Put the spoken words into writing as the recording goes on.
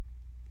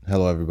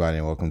Hello, everybody,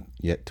 and welcome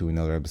yet to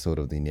another episode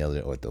of the Nailed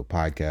It Ortho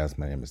podcast.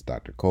 My name is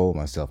Dr. Cole.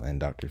 Myself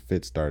and Dr.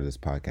 Fitz started this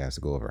podcast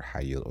to go over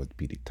high-yield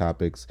orthopedic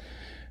topics,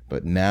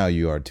 but now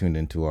you are tuned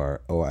into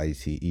our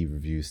OITE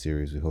review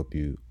series. We hope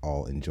you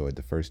all enjoyed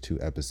the first two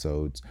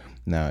episodes.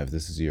 Now, if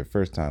this is your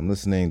first time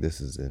listening,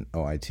 this is an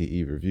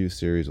OITE review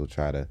series. We'll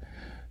try to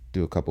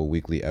do a couple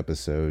weekly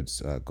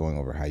episodes going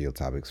over high-yield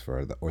topics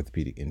for the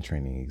orthopedic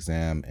in-training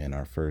exam, and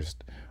our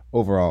first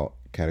overall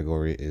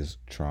category is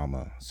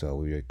trauma. So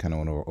we kind of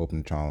went over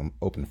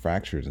open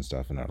fractures and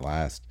stuff in our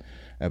last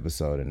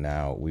episode, and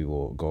now we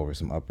will go over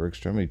some upper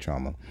extremity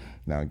trauma.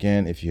 Now,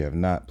 again, if you have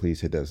not,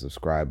 please hit that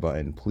subscribe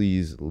button.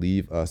 Please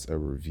leave us a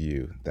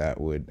review.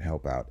 That would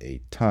help out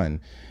a ton.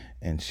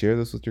 And share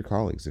this with your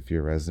colleagues. If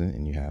you're a resident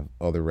and you have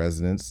other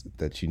residents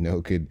that you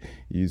know could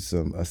use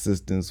some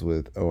assistance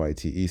with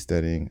OITE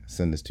studying,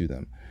 send this to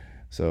them.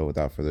 So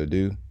without further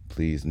ado,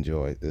 please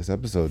enjoy this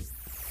episode.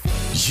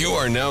 You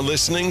are now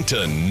listening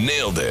to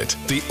Nailed It,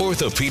 the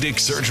Orthopedic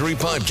Surgery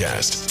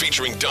Podcast,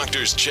 featuring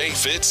Doctors Jay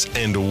Fitz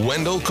and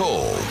Wendell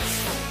Cole.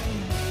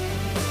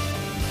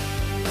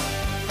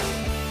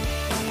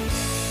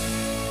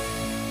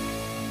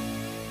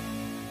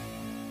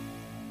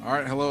 All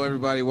right, hello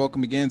everybody.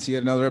 Welcome again to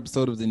yet another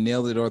episode of the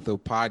Nailed It Ortho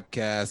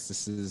podcast.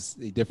 This is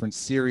a different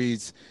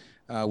series.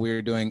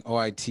 We're doing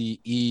OITE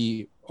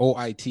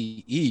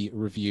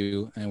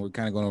review, and we're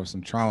kind of going over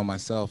some trauma.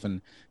 Myself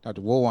and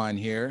Dr. Woolwine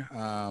here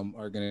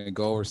are going to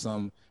go over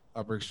some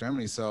upper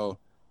extremities. So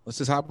let's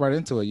just hop right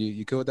into it.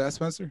 You cool with that,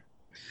 Spencer?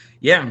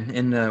 Yeah,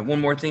 and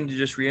one more thing to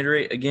just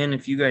reiterate again,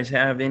 if you guys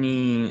have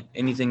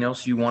anything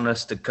else you want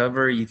us to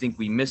cover, you think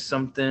we missed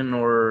something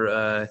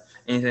or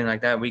anything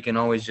like that, we can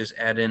always just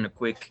add in a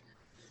quick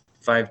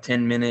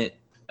 5-10 minute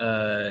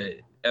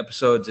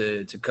episode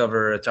to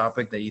cover a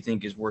topic that you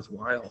think is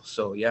worthwhile.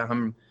 So yeah,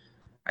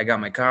 I got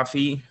my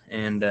coffee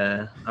and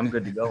I'm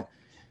good to go.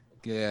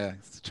 Yeah,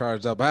 it's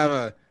charged up.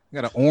 I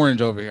got an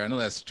orange over here. I know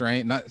that's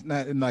strange, not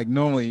like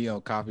normally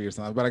coffee or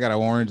something, but I got an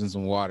orange and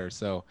some water.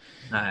 So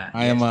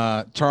I am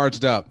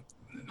charged up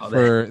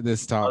for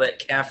this talk. All that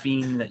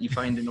caffeine that you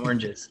find in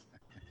oranges.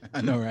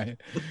 I know, right?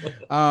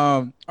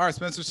 All right,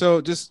 Spencer.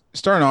 So just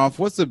starting off,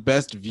 what's the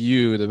best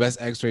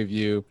X-ray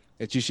view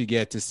that you should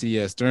get to see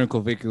a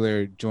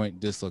sternoclavicular joint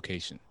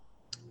dislocation?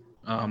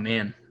 Oh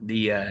man,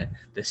 the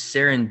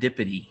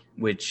serendipity,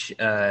 which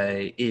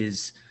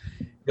is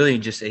really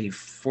just a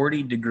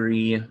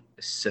 40-degree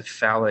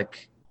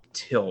cephalic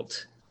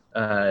tilt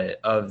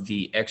of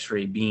the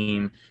X-ray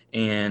beam,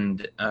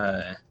 and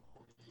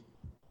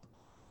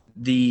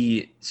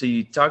so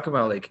you talk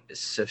about like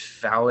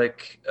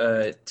cephalic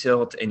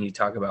tilt, and you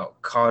talk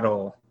about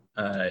caudal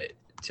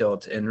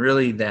tilt, and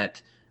really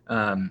that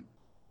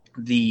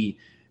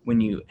when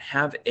you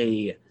have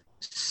a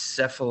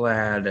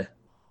cephalad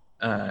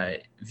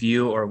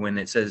view, or when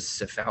it says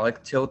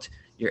cephalic tilt,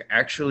 you're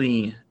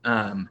actually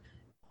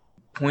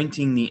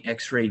pointing the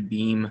X-ray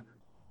beam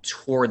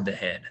toward the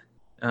head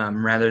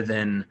rather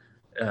than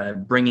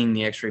bringing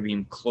the X-ray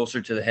beam closer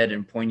to the head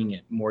and pointing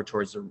it more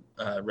towards the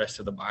rest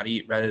of the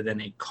body, rather than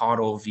a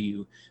caudal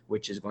view,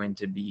 which is going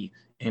to be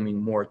aiming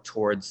more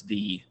towards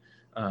the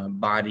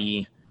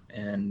body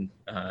and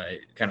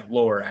kind of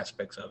lower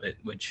aspects of it,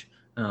 which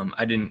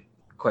I didn't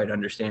quite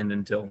understand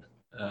until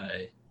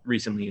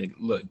recently,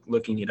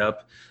 looking it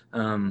up.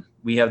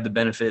 We have the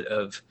benefit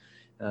of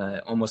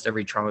almost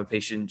every trauma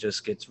patient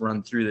just gets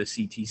run through the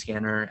CT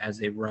scanner as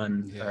they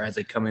or as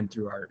they come in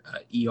through our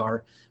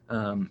ER.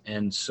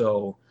 And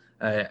so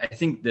I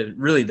think that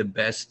really the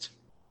best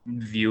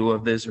view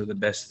of this, or the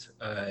best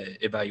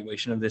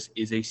evaluation of this,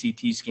 is a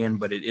CT scan,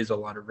 but it is a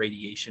lot of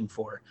radiation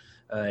for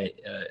a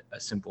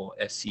simple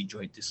SC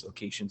joint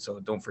dislocation.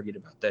 So don't forget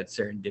about that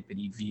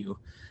serendipity view.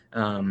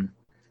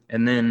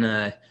 And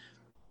then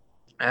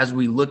as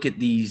we look at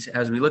this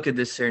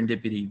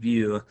serendipity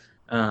view,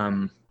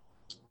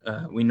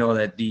 we know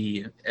that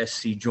the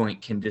SC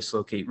joint can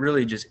dislocate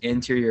really just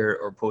anterior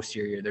or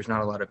posterior. There's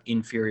not a lot of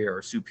inferior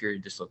or superior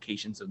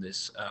dislocations of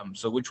this.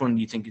 So which one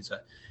do you think is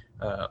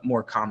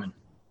more common?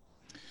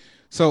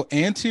 So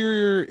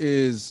anterior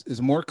is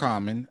more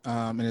common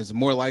and is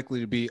more likely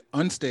to be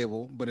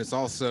unstable, but it's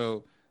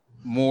also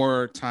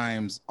more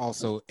times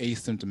also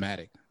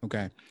asymptomatic.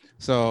 Okay.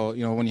 So,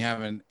 when you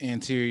have an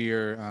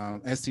anterior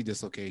SC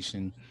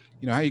dislocation,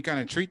 how you kind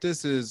of treat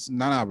this is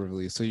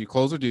non-operatively. So you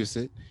close reduce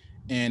it.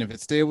 And if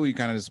it's stable, you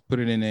kind of just put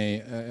it in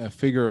a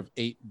figure of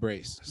 8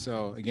 brace.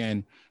 So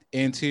again,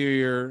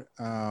 anterior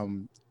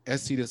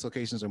SC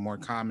dislocations are more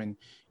common,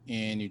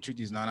 and you treat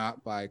these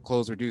non-op by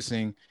close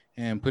reducing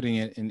and putting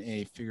it in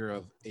a figure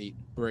of 8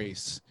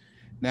 brace.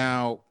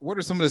 Now, what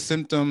are some of the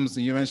symptoms?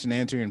 You mentioned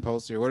anterior and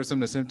posterior. What are some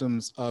of the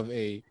symptoms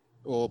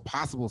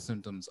possible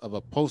symptoms of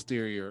a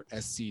posterior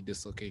SC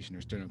dislocation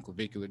or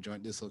sternoclavicular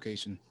joint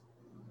dislocation?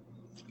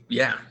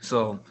 Yeah,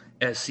 so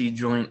SC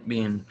joint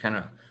being kind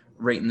of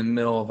right in the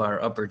middle of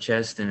our upper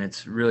chest, and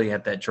it's really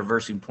at that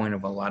traversing point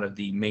of a lot of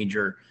the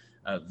major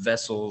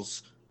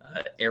vessels,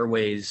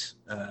 airways,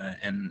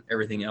 and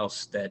everything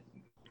else that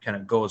kind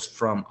of goes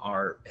from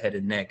our head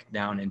and neck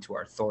down into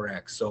our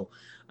thorax. So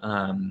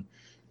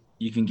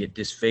you can get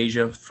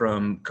dysphagia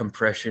from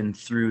compression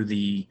through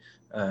the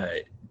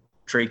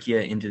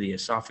trachea into the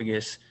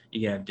esophagus. You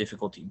can have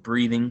difficulty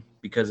breathing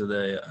because of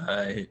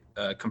the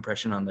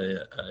compression on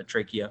the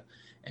trachea,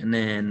 and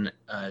then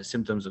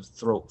symptoms of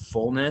throat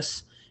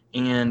fullness,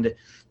 and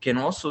can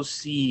also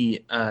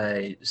see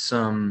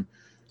some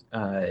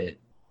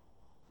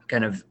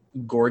kind of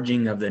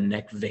gorging of the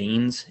neck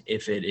veins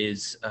if it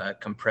is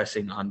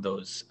compressing on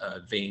those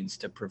veins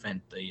to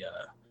prevent the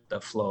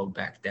flow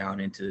back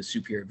down into the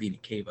superior vena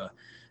cava.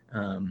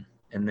 And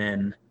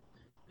then,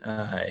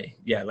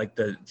 like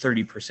the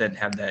 30%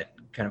 have that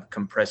kind of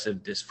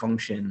compressive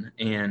dysfunction.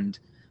 And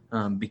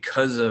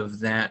because of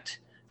that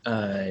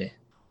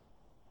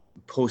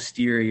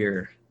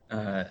posterior,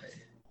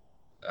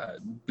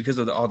 because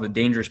of all the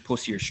dangerous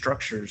posterior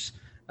structures,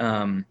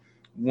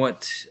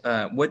 what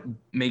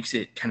makes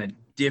it kind of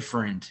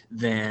different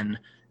than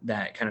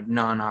that kind of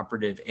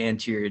non-operative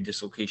anterior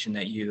dislocation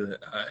that you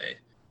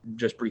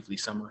just briefly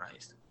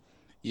summarized?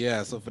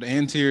 Yeah, so for the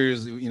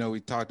anteriors, we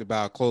talked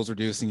about close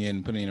reducing it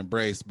and putting in a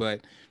brace,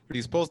 but for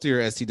these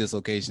posterior ST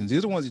dislocations, these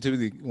are the ones you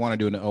typically want to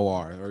do in the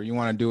OR, or you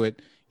want to do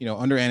it,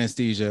 under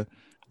anesthesia,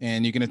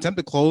 and you can attempt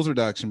a close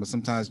reduction, but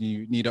sometimes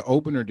you need to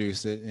open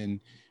reduce it. And,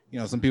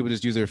 some people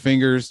just use their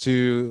fingers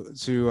to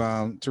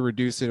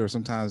reduce it, or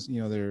sometimes,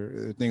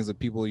 there are things that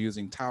people are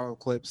using towel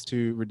clips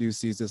to reduce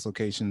these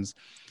dislocations.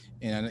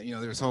 And,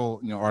 there's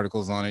whole,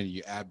 articles on it.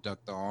 You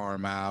abduct the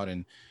arm out,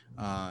 and,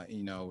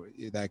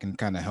 that can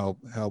kind of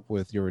help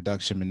with your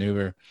reduction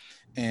maneuver.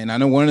 And I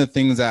know one of the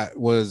things that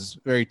was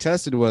very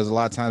tested was a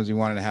lot of times you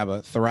wanted to have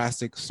a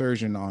thoracic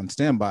surgeon on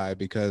standby,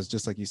 because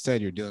just like you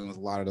said, you're dealing with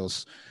a lot of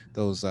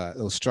those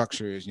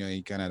structures.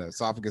 You kind of the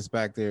esophagus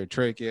back there,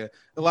 trachea,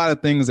 a lot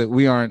of things that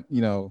we aren't,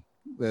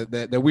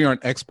 that we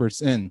aren't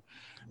experts in.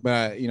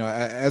 But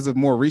as of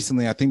more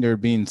recently, I think there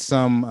have been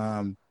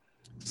some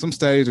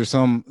studies or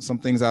some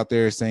things out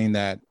there saying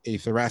that a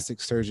thoracic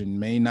surgeon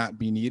may not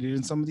be needed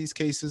in some of these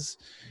cases,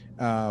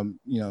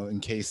 in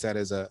case that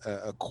is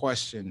a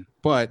question.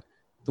 But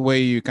the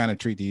way you kind of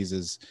treat these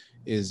is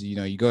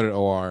you go to the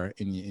OR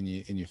and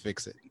you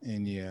fix it,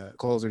 and you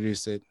close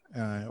reduce it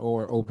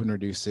or open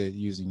reduce it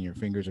using your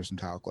fingers or some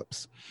towel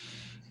clips.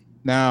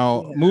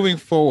 Now, moving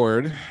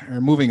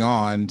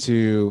on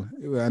to,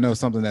 I know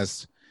something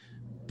that's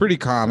pretty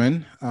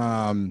common,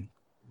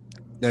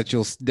 that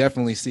you'll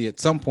definitely see at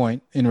some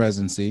point in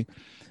residency,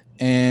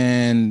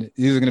 and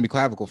these are going to be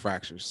clavicle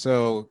fractures.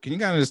 So can you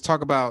kind of just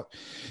talk about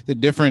the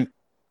different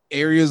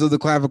areas of the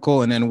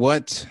clavicle, and then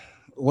what's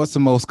the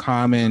most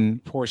common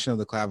portion of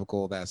the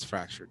clavicle that's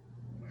fractured?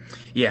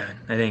 Yeah,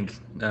 I think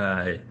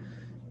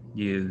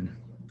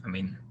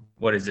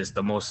what is this?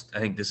 I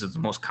think this is the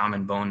most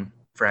common bone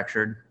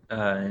fractured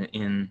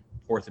in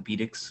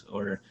orthopedics,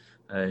 or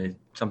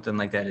something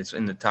like that. It's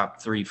in the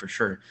top 3 for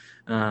sure.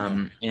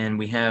 And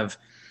we have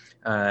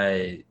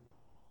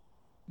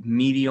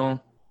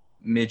medial,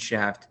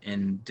 midshaft,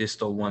 and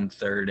distal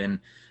 1/3.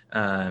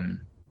 And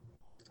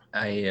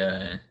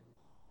I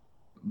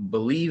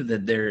believe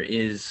that there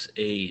is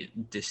a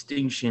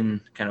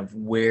distinction kind of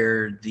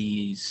where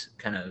these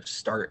kind of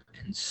start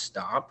and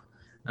stop,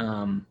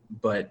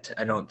 but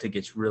I don't think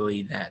it's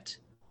really that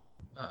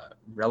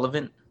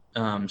relevant.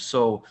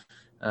 So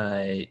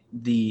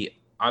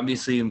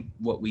obviously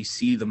what we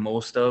see the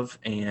most of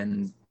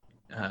and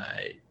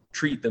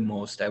treat the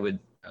most, I would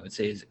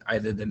say, is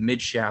either the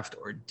midshaft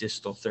or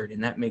distal third,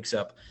 and that makes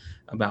up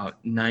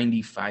about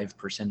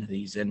 95% of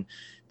these. And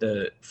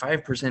the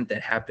 5%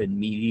 that happen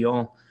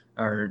medial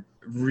are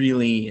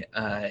really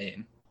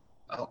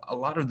a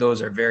lot of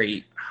those are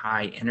very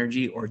high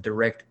energy or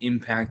direct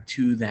impact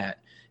to that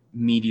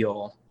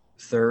medial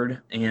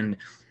third, and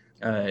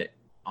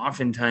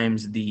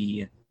oftentimes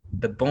the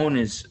bone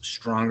is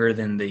stronger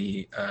than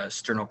the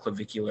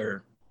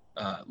sternoclavicular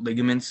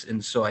ligaments.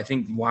 And so I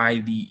think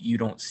why you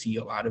don't see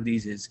a lot of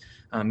these is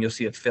you'll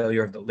see a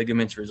failure of the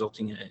ligaments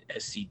resulting in an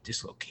SC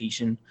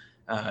dislocation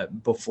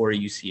before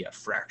you see a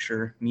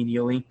fracture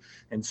medially.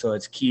 And so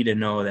it's key to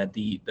know that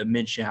the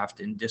midshaft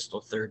and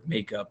distal third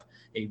make up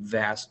a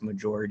vast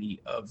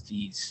majority of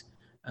these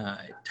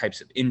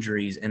types of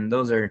injuries, and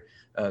those are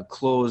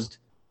closed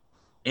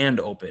and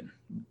open.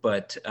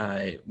 But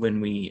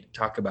when we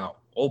talk about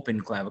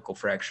open clavicle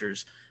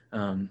fractures,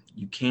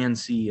 you can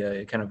see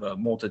a kind of a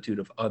multitude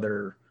of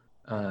other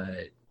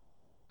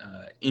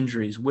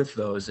injuries with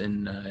those.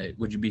 And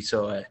would you be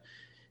so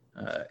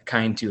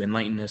kind to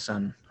enlighten us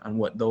on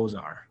what those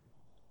are?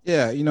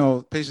 Yeah,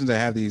 patients that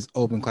have these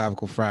open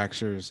clavicle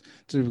fractures,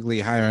 typically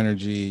higher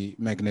energy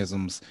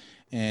mechanisms,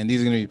 and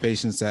these are going to be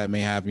patients that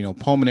may have,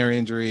 pulmonary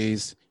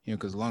injuries,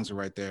 because the lungs are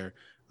right there.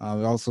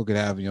 We also could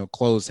have,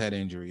 closed head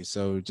injuries.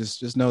 So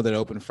just know that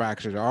open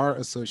fractures are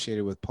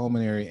associated with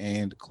pulmonary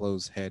and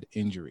closed head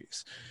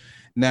injuries.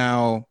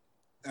 Now,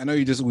 I know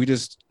we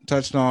just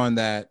touched on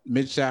that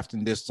midshaft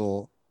and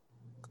distal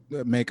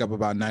make up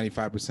about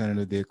 95%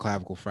 of the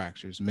clavicle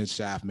fractures,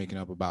 midshaft making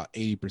up about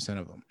 80%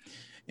 of them.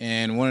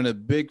 And one of the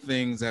big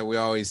things that we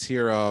always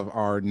hear of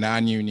are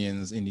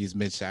non-unions in these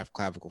mid-shaft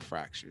clavicle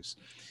fractures.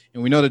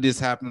 And we know that this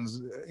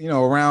happens,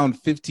 around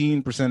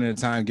 15% of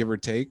the time, give or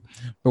take.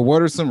 But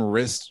what are some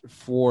risks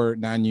for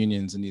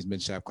non-unions in these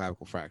mid-shaft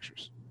clavicle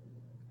fractures?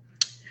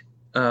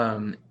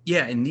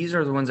 Yeah, and these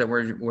are the ones that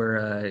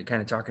we're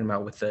kind of talking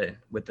about with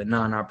the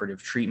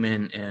non-operative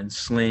treatment and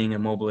sling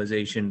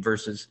immobilization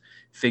versus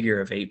figure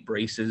of 8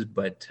 braces.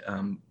 But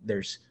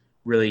there's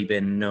really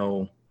been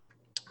no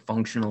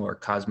functional or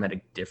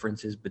cosmetic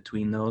differences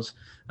between those.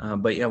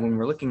 But yeah, when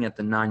we're looking at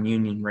the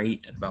non-union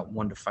rate at about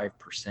 1 to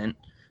 5%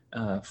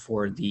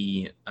 for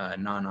the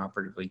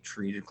non-operatively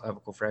treated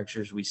clavicle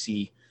fractures, we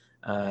see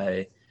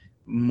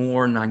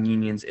more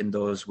non-unions in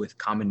those with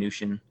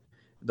comminution,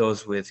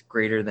 those with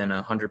greater than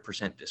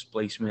 100%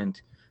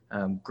 displacement,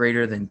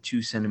 greater than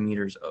 2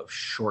 centimeters of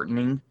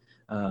shortening.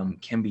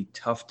 Can be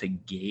tough to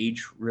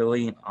gauge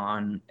really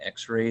on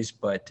x-rays,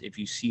 but if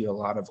you see a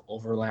lot of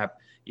overlap,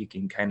 you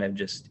can kind of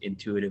just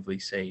intuitively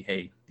say,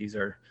 hey,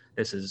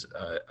 this is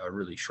a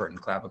really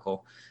shortened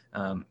clavicle.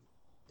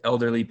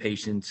 Elderly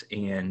patients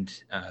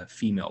and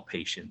female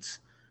patients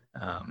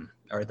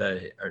are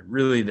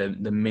really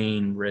the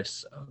main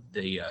risks of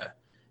the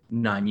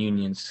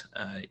non-unions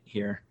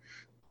here.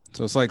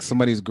 So it's like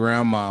somebody's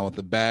grandma with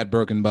a bad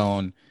broken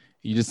bone.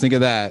 You just think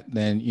of that,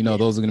 then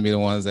those are going to be the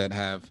ones that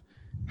have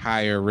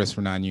higher risk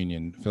for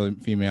non-union.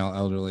 Female,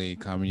 elderly,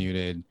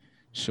 comminuted,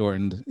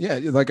 shortened. Yeah,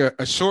 like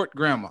a short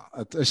grandma,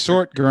 a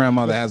short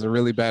grandma that has a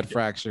really bad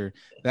fracture.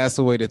 That's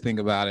the way to think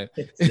about it.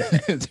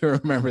 To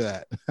remember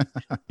that.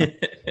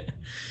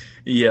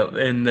 Yeah,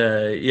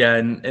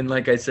 and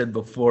like I said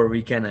before,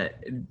 we kind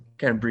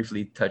of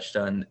briefly touched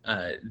on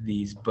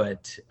these,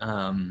 but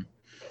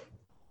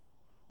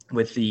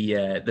with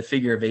the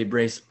figure of 8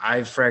 brace,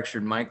 I've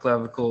fractured my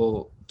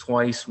clavicle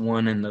twice.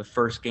 One in the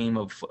first game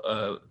of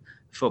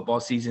football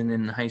season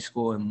in high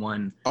school, and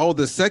one. Oh,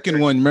 the second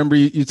one. Remember,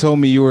 you told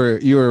me you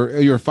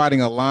were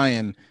fighting a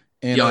lion,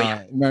 and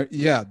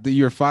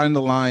you're fighting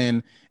the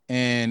lion,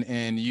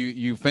 and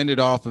you fended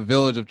off a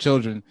village of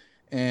children,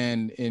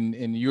 and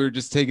you were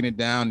just taking it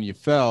down, and you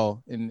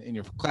fell, and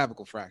your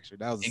clavicle fractured.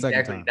 That was the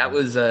second time.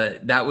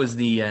 That was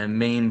the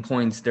main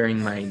points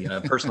during my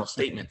personal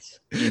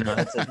statements.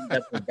 That's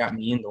what got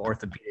me into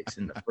orthopedics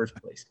in the first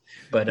place.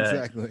 But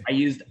exactly.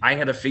 I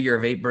had a figure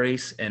of 8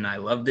 brace, and I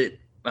loved it.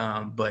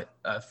 But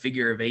a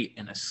figure of 8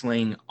 and a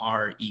sling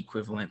are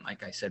equivalent,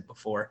 like I said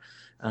before.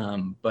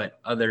 But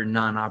other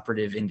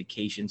non-operative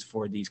indications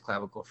for these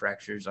clavicle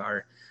fractures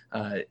are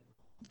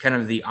kind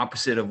of the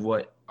opposite of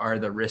what are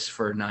the risks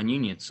for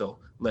non-union. So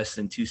less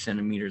than 2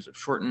 centimeters of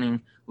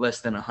shortening,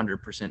 less than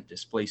 100%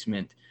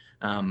 displacement.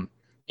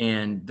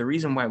 And the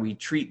reason why we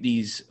treat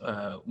these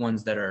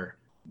ones that are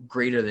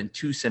greater than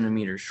 2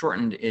 centimeters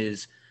shortened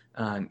is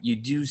you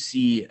do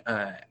see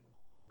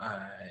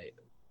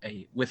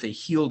with a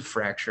healed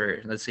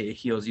fracture, let's say it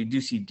heals, you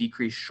do see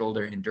decreased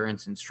shoulder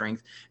endurance and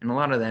strength. And a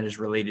lot of that is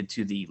related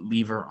to the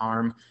lever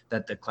arm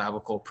that the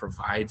clavicle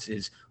provides.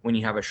 Is when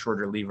you have a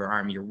shorter lever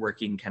arm, you're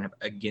working kind of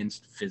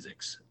against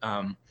physics.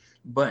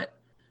 But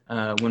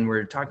when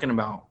we're talking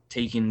about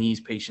taking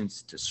these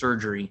patients to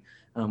surgery,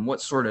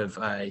 what sort of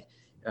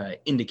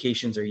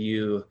indications are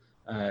you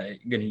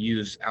going to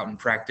use out in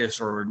practice,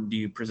 or do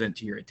you present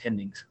to your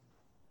attendings?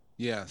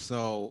 Yeah,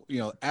 so,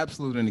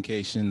 absolute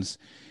indications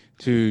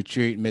to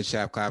treat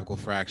mid-shaft clavicle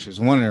fractures.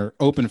 One are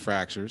open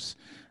fractures.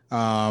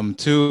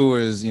 Two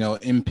is,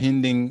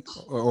 impending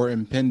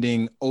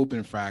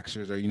open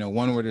fractures, or,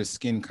 one where there's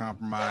skin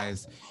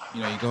compromised.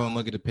 You go and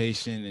look at the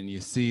patient and you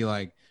see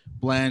like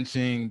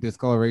blanching,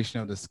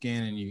 discoloration of the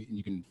skin, and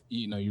you can,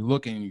 you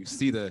look and you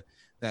see that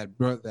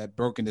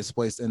broken,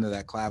 displaced end of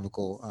that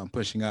clavicle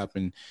pushing up,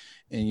 and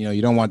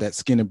you don't want that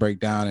skin to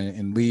break down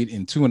and lead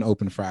into an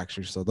open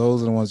fracture. So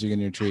those are the ones you're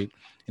going to treat.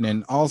 And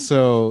then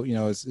also,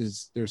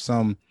 there's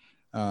some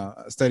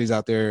studies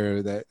out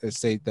there that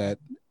state that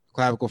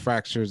clavicle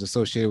fractures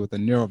associated with a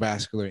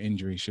neurovascular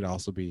injury should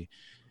also be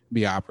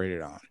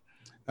operated on.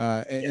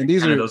 And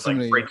these are those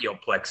like brachial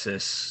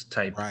plexus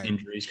type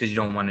injuries, because you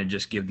don't want to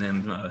just give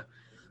them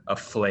a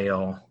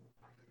flail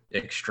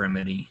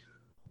extremity.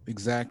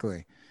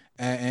 Exactly.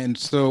 And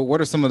so what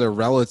are some of the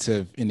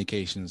relative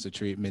indications to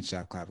treat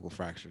mid-shaft clavicle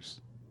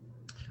fractures?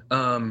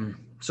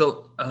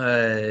 So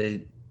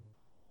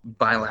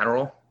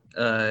bilateral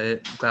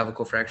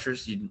clavical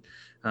fractures, you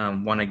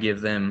want to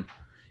give them,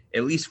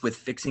 at least with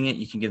fixing it,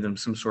 you can give them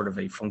some sort of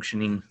a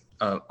functioning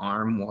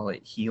arm while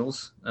it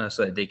heals,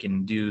 so that they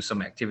can do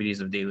some activities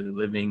of daily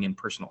living and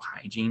personal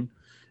hygiene.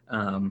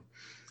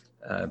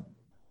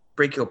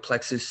 Brachial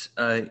plexus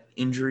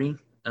injury,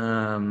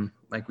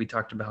 like we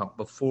talked about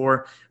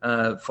before,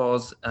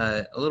 falls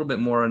a little bit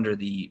more under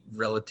the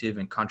relative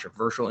and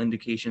controversial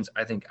indications.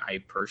 I think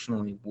I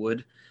personally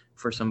would,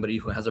 for somebody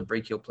who has a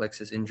brachial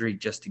plexus injury,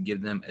 just to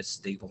give them a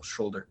stable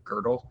shoulder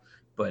girdle.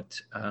 But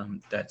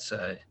that's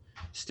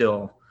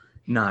still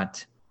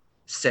not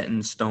set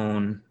in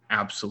stone,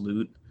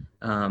 absolute.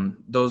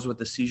 Those with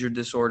the seizure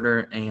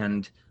disorder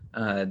and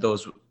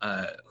those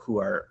who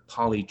are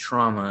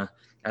polytrauma,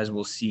 as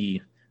we'll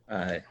see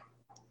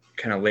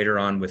kind of later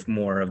on with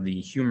more of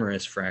the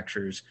humerus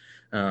fractures,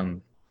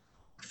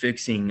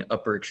 fixing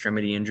upper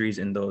extremity injuries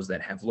and those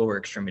that have lower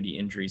extremity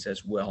injuries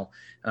as well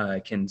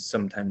can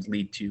sometimes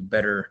lead to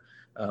better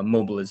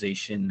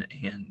mobilization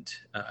and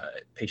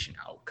patient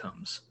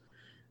outcomes.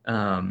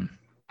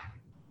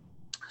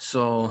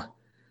 So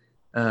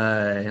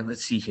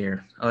let's see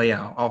here. Oh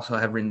yeah, also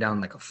have written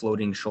down like a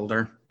floating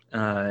shoulder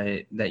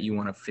that you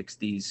want to fix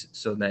these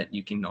so that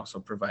you can also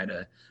provide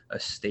a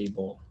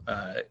stable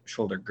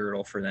shoulder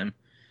girdle for them.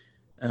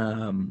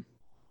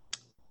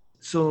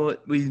 So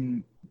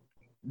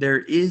there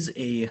is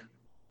a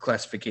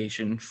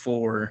classification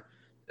for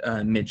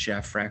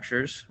mid-shaft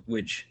fractures,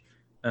 which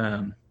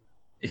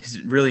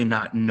is really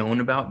not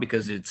known about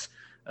because it's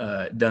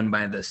done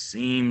by the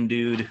same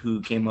dude who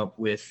came up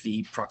with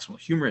the proximal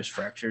humerus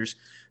fractures,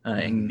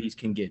 and these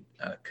can get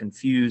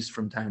confused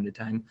from time to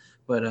time.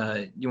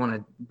 But you want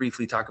to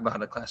briefly talk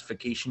about a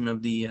classification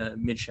of the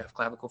mid-shaft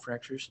clavicle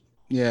fractures?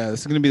 Yeah, this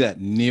is going to be that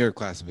Neer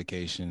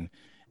classification.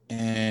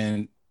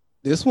 And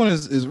this one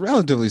is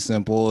relatively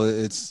simple.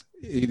 It's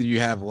either you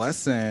have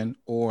less than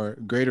or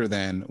greater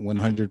than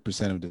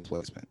 100% of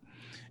displacement.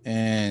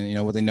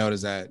 And, what they note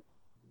is that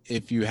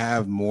if you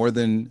have more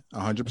than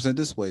 100%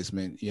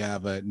 displacement, you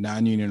have a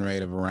non-union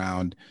rate of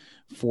around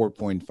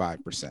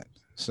 4.5%.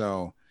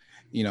 So,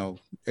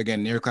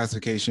 again, Neer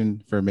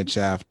classification for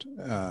mid-shaft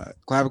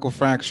clavicle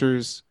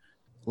fractures,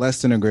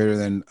 less than or greater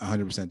than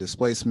 100%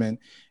 displacement,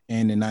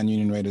 and the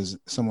non-union rate is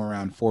somewhere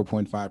around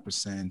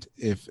 4.5%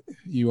 if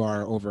you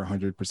are over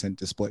 100%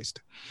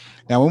 displaced.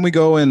 Now, when we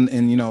go and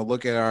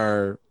look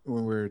at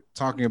when we're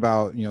talking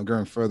about,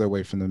 going further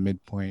away from the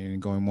midpoint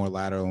and going more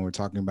lateral, and we're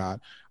talking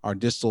about our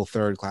distal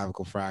third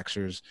clavicle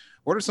fractures,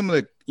 what are some of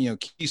the,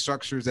 key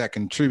structures that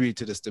contribute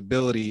to the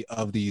stability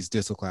of these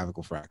distal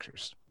clavicle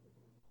fractures?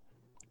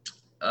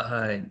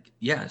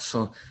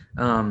 So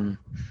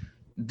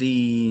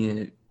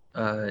the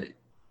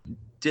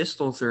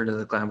distal third of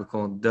the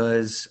clavicle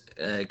does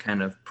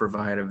kind of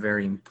provide a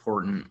very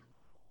important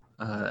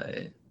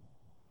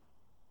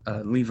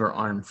lever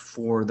arm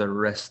for the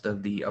rest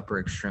of the upper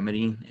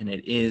extremity, and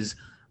it is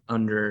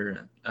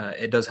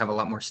it does have a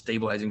lot more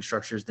stabilizing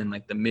structures than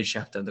like the mid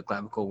shaft of the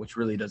clavicle, which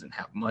really doesn't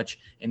have much,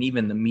 and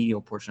even the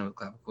medial portion of the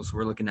clavicle. So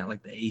we're looking at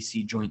like the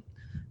AC joint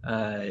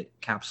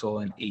capsule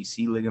and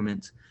AC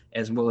ligaments,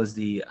 as well as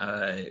the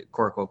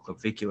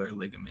coracoclavicular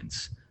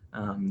ligaments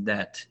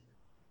that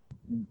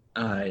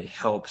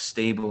help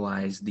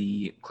stabilize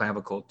the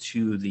clavicle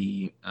to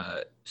the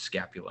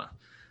scapula.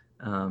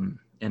 And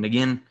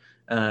again,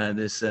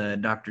 this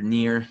Dr.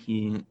 Neer,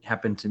 he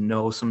happened to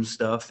know some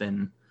stuff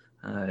and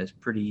is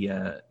pretty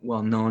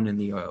well known in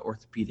the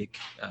orthopedic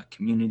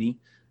community.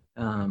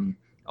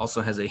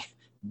 Also has a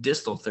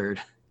distal third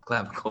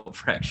clavicle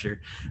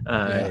fracture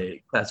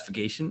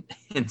classification.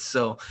 And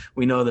so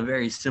we know the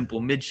very simple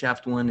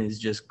mid-shaft one is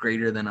just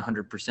greater than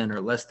 100% or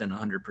less than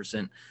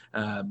 100%.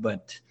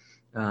 But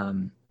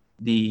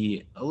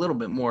the a little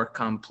bit more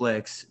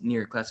complex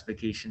Neer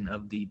classification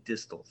of the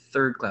distal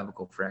third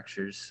clavicle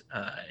fractures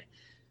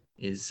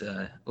is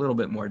a little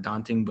bit more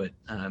daunting, but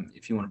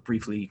if you want to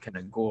briefly kind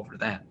of go over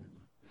that.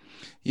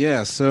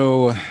 Yeah.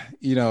 So,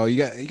 you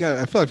got,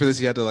 I feel like for this,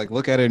 you had to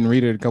look at it and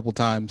read it a couple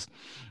times,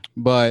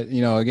 but,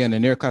 again, the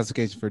Neer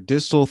classification for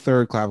distal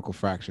third clavicle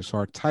fracture. So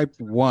our type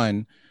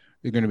 1,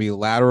 you're going to be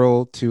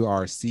lateral to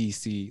our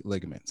CC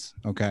ligaments.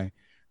 Okay.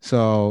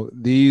 So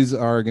these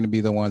are going to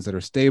be the ones that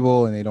are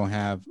stable and they don't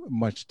have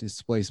much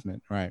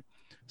displacement, right?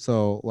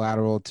 So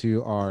lateral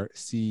to our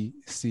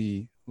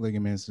CC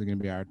ligaments is going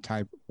to be our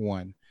type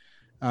 1.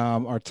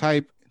 Our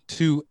type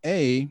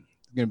 2A is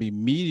going to be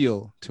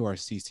medial to our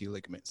CC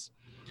ligaments.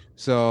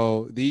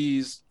 So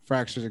these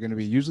fractures are going to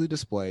be usually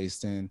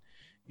displaced, and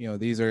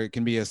these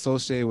can be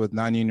associated with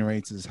non-union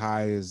rates as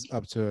high as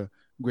up to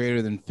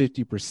greater than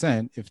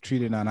 50% if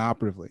treated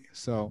non-operatively.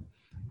 So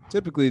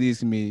typically these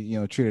can be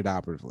treated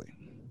operatively.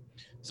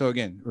 So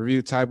again,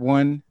 review: type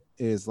 1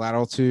 is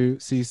lateral to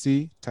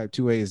CC, type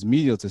 2A is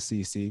medial to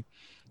CC,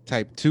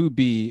 type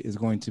 2B is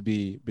going to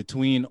be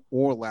between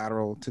or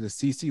lateral to the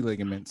CC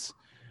ligaments.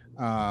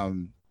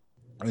 And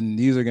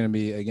these are going to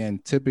be, again,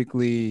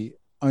 typically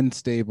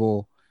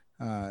unstable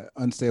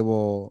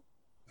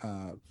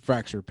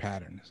fracture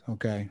patterns.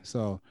 Okay.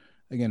 So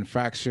again,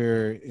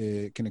 fracture,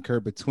 it can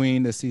occur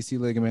between the CC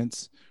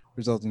ligaments,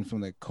 resulting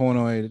from the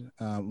conoid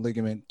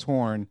ligament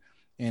torn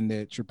and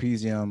the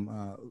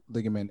trapezium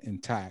ligament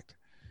intact.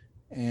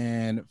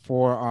 And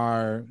for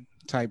our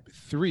type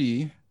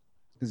 3,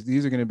 because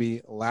these are going to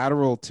be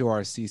lateral to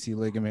our CC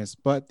ligaments,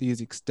 but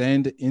these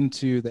extend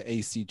into the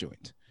AC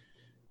joint.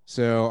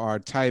 So our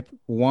type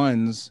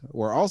 1s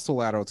were also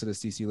lateral to the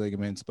CC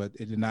ligaments, but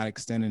it did not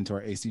extend into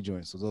our AC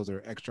joint. So those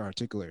are extra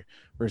articular,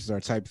 versus our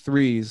type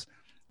 3s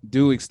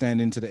do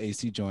extend into the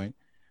AC joint.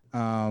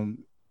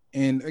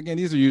 And again,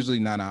 these are usually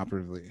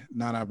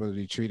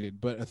non-operatively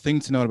treated. But a thing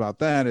to note about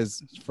that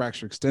is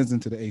fracture extends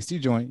into the AC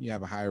joint, you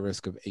have a higher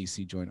risk of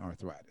AC joint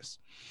arthritis.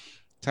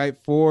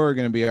 Type 4 are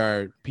going to be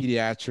our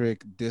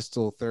pediatric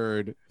distal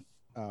third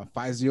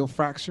physeal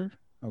fracture.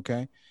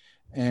 Okay.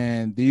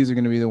 And these are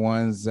going to be the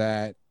ones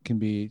that can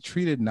be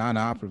treated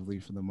non-operatively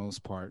for the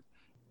most part.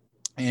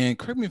 And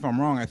correct me if I'm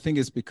wrong, I think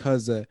it's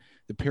because the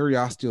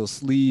periosteal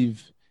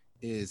sleeve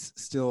is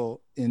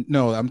still in.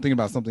 No, I'm thinking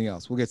about something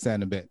else. We'll get to that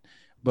in a bit.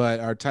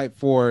 But our type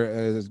 4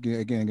 is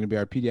again going to be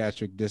our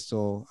pediatric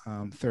distal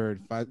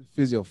third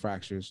physial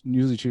fractures,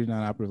 usually treated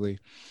non-operatively.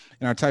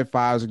 And our type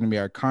 5s are going to be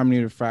our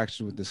comminuted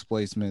fractures with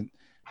displacement.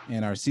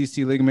 And our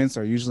CC ligaments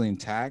are usually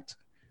intact,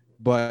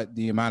 but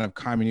the amount of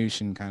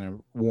comminution kind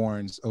of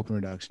warrants open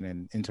reduction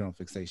and internal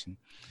fixation.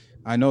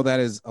 I know that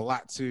is a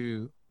lot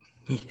to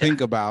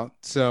think about.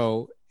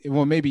 So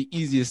what may be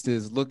easiest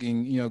is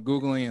looking,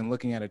 Googling and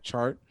looking at a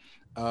chart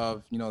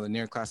of, the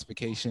near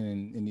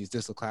classification in these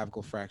distal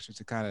clavicle fractures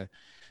to kind of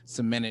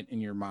cement it in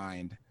your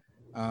mind.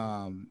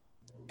 So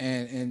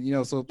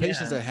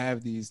patients that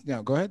have these,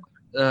 go ahead.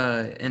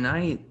 And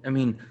I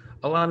mean,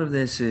 a lot of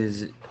this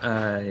is,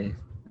 I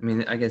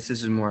guess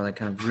this is more like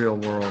kind of real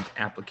world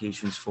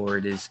applications for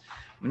it is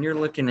when you're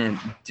looking at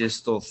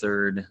distal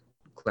third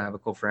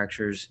clavicle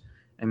fractures,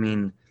 I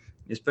mean,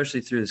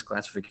 especially through this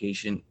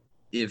classification,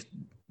 if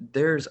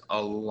there's a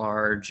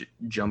large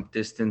jump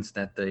distance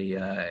that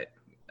the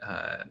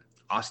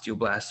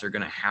osteoblasts are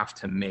going to have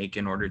to make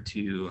in order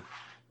to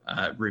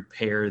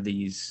repair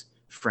these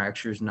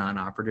fractures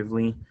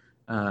non-operatively,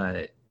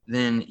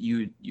 then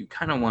you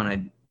kind of want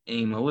to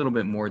aim a little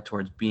bit more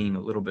towards being a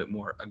little bit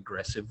more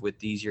aggressive with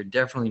these. You're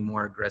definitely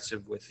more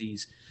aggressive with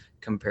these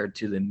compared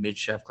to the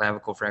midshaft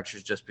clavicle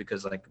fractures, just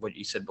because like what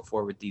you said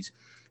before with these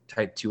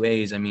type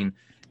 2As, I mean,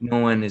 no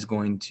one is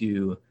going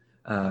to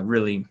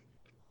really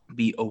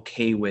be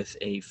okay with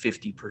a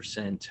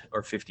 50%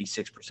 or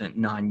 56%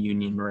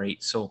 non-union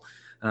rate. So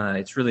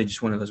it's really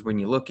just one of those, when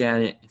you look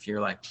at it, if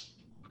you're like,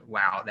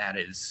 wow, that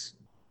is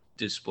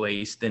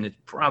displaced, then it's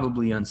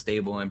probably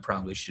unstable and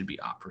probably should be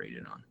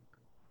operated on.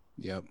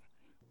 Yep.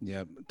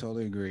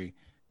 Totally agree.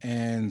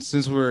 And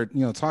since we're,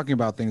 talking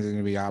about things that are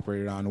going to be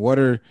operated on, what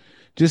are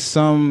just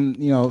some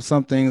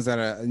things that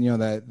are,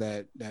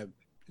 that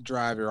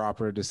drive your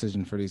operative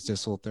decision for these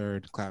distal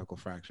third clavicle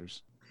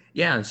fractures?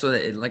 Yeah, so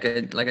like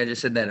I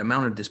just said, that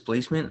amount of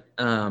displacement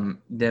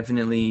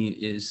definitely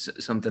is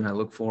something I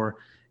look for,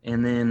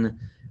 and then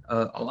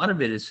a lot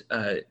of it is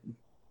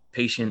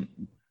patient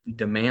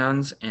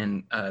demands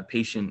and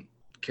patient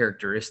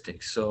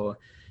characteristics. So,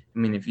 I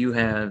mean, if you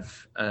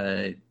have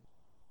if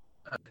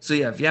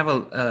you have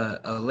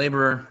a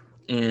laborer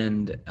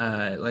and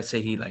let's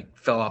say he like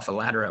fell off a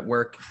ladder at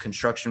work,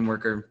 construction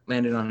worker,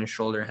 landed on his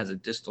shoulder, has a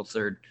distal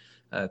third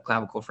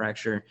clavicle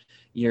fracture,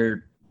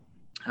 you're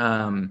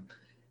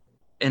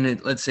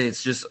let's say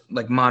it's just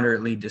like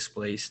moderately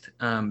displaced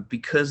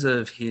because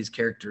of his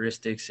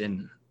characteristics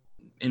in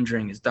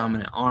injuring his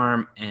dominant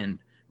arm and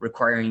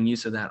requiring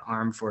use of that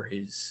arm for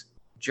his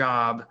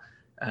job.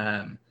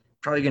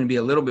 Probably going to be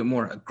a little bit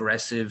more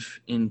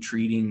aggressive in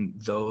treating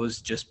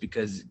those, just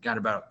because he's got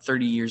about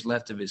 30 years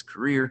left of his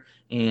career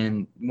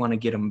and want to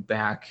get him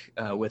back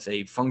with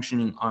a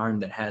functioning arm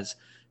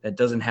that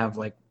doesn't have,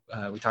 like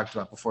we talked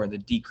about before, the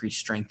decreased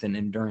strength and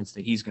endurance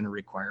that he's going to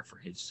require for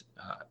his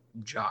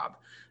job.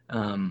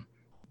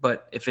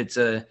 But if it's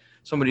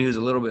somebody who's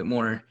a little bit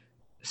more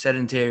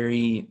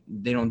sedentary,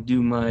 they don't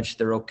do much,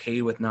 they're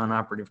okay with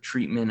non-operative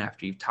treatment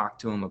after you've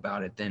talked to them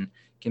about it, then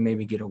can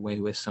maybe get away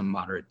with some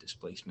moderate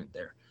displacement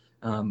there.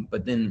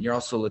 But then you're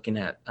also looking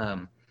at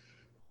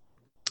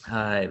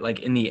like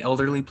in the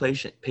elderly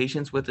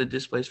patients with a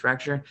displaced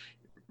fracture,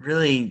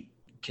 really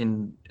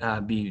can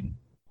be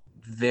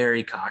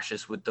very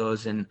cautious with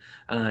those, and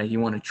you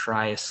want to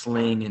try a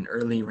sling and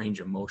early range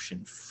of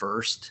motion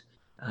first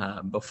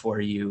before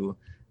you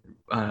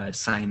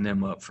sign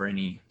them up for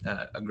any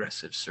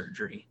aggressive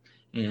surgery.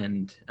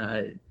 And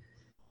now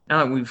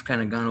that we've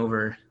kind of gone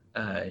over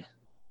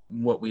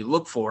what we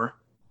look for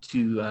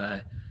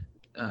to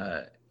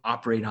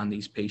operate on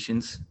these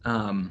patients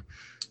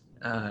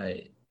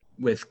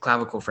with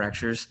clavicle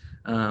fractures,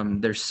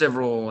 there's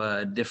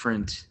several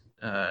different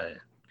kind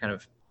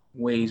of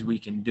ways we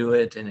can do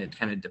it, and it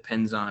kind of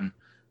depends on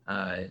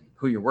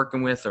who you're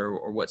working with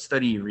or what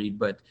study you read.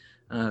 But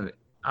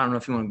I don't know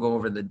if you want to go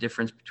over the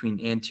difference between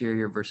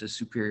anterior versus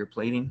superior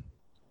plating.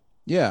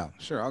 Yeah,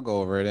 sure. I'll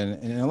go over it.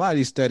 And a lot of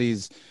these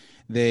studies,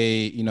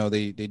 they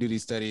do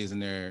these studies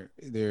and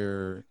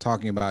they're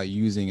talking about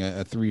using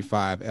a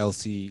 3-5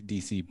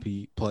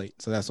 LC-DCP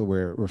plate. So that's what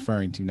we're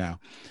referring to now.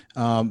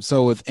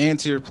 So with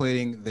anterior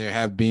plating, there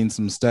have been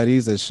some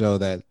studies that show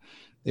that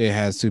it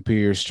has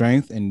superior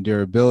strength and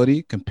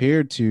durability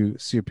compared to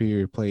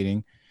superior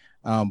plating.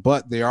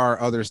 But there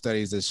are other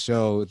studies that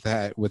show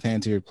that with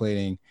anterior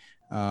plating,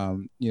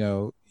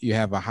 you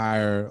have a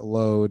higher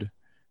load.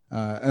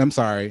 I'm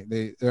sorry,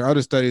 there are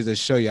other studies that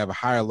show you have a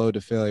higher load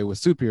to failure with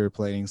superior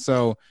plating.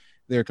 So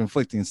they're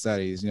conflicting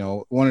studies.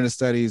 One of the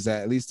studies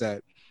that, at least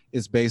that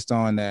is based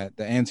on that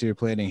the anterior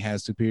plating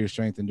has superior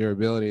strength and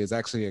durability, is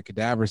actually a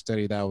cadaver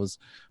study that was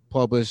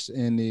published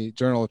in the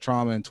Journal of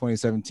Trauma in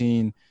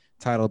 2017,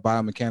 titled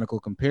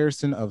Biomechanical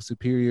Comparison of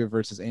Superior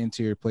versus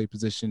Anterior Plate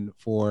Position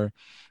for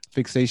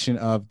Fixation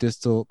of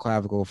Distal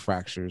Clavicle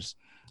Fractures.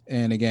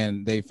 And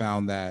again, they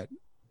found that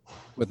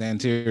with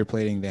anterior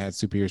plating, they had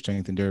superior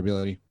strength and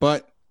durability,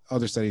 but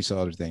other studies show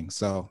other things.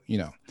 So,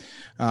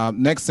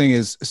 next thing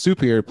is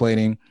superior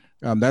plating.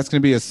 That's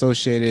going to be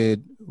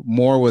associated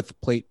more with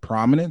plate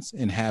prominence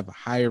and have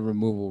higher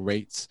removal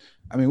rates.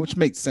 I mean, which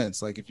makes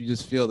sense. Like if you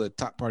just feel the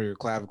top part of your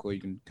clavicle, you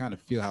can kind of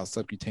feel how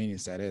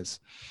subcutaneous that is.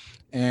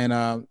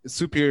 And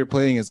superior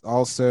plating is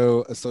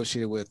also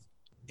associated with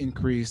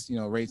increased,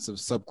 rates of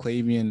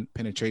subclavian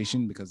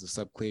penetration because the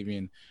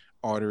subclavian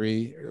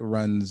artery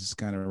runs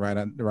kind of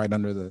right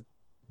under the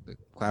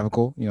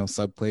clavicle,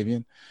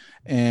 subclavian.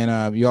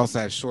 And you also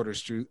have shorter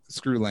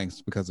screw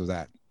lengths because of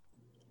that.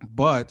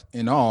 But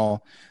in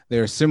all,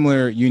 there are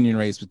similar union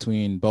rates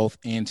between both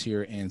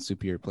anterior and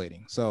superior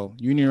plating. So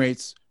union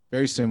rates,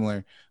 very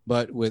similar,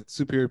 but with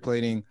superior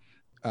plating,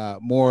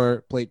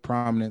 more plate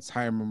prominence,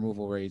 higher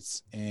removal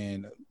rates,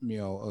 and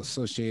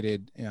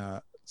associated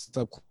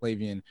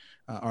subclavian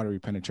artery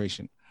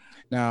penetration.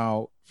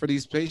 Now, for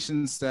these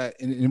patients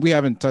and we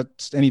haven't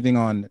touched anything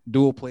on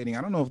dual plating.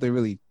 I don't know if they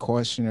really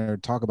question or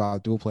talk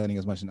about dual plating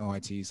as much in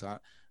OIT. So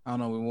I don't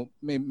know.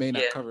 We may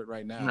not cover it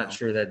right now. I'm not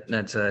sure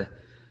that's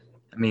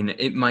I mean,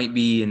 it might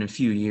be in a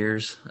few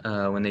years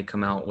when they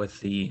come out with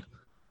the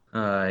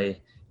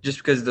just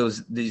because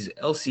these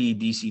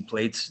LC-DC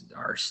plates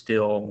are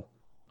still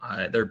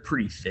they're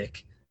pretty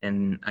thick,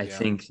 and I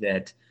think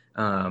that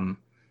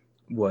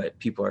what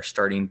people are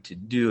starting to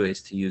do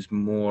is to use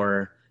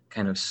more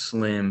kind of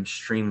slim,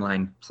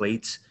 streamlined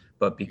plates,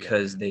 but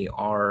because they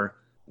are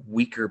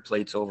weaker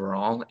plates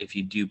overall, if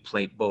you do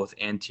plate both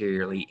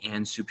anteriorly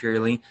and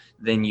superiorly,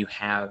 then you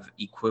have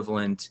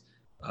equivalent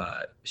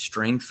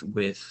strength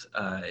with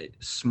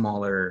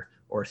smaller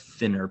or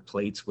thinner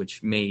plates,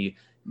 which may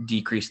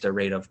decrease the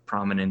rate of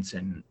prominence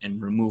and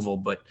removal.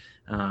 But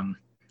I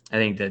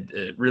think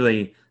that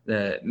really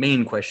the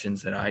main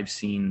questions that I've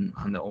seen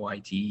on the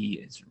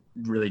OITE is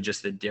really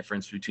just the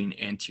difference between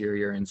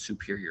anterior and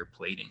superior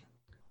plating.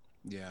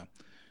 Yeah.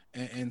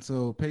 And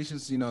so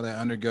patients, that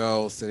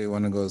undergo, say they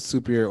want to go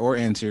superior or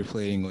anterior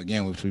plating,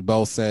 again, which we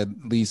both said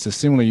leads to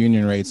similar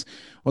union rates.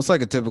 What's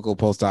like a typical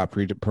post-op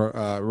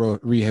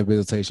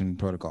rehabilitation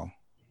protocol?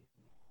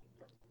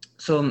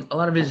 So a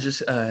lot of it is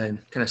just kind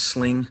of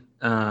sling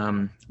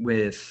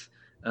with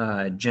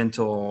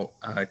gentle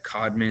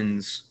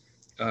Codman's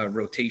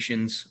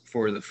rotations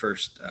for the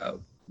first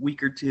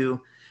week or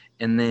two,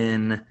 and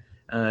then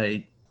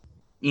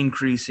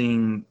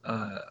increasing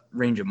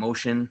range of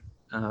motion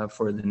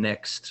for the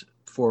next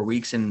 4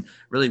 weeks. And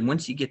really,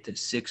 once you get to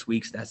 6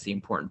 weeks, that's the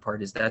important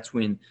part, is that's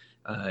when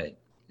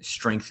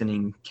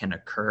strengthening can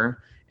occur.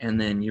 And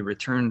then you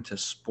return to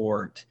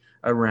sport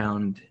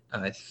around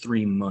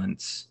 3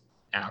 months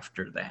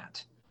after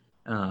that.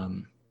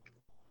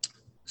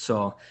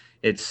 So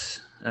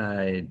it's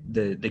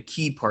the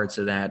key parts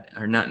of that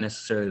are not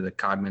necessarily the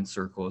Codman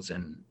circles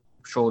and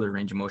shoulder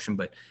range of motion,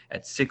 but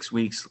at 6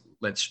 weeks,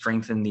 let's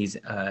strengthen these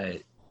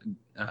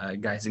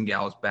guys and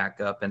gals back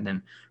up, and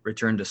then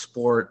return to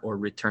sport or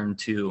return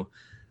to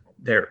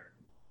their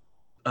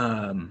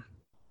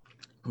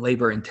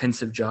labor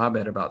intensive job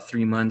at about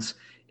 3 months.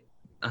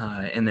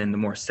 And then the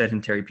more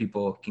sedentary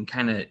people can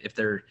kind of, if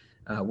they're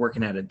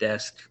working at a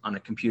desk on a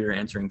computer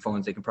answering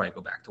phones, they can probably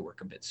go back to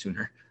work a bit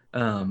sooner.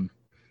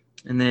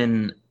 And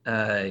then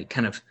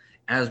kind of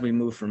as we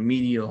move from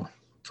medial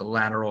to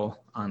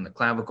lateral on the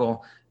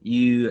clavicle,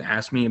 you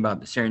asked me about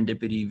the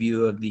serendipity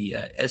view of the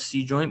SC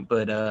joint,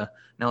 but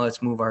now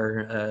let's move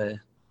our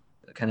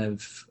kind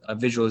of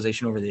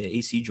visualization over the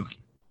AC joint.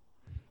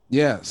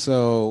 Yeah,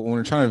 so when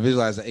we're trying to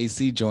visualize the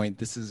AC joint,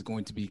 this is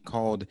going to be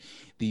called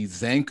the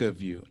Zanca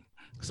view.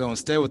 So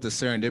instead with the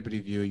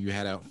serendipity view, you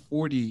had a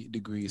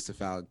 40-degree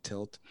cephalic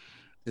tilt.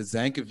 The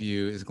Zanca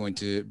view is going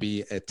to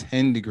be a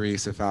 10-degree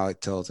cephalic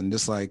tilt. And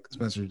just like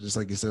Spencer, just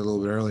like you said a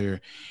little bit earlier,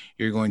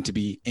 you're going to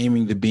be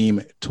aiming the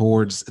beam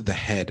towards the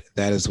head.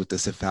 That is what the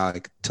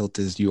cephalic tilt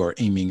is. You are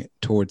aiming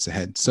towards the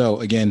head. So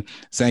again,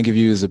 Zanca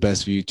view is the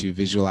best view to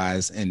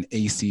visualize an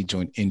AC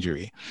joint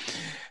injury.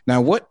 Now,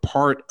 what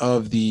part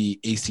of the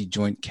AC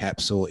joint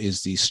capsule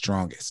is the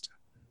strongest?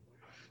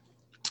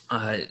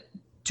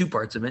 2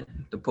 parts of it,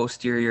 the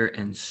posterior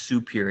and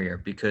superior,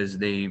 because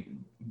they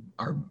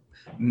are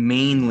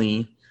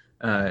mainly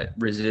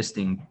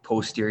resisting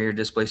posterior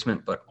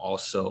displacement, but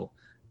also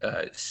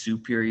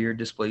superior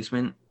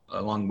displacement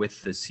along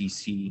with the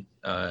CC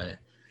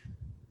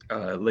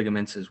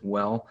ligaments as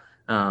well.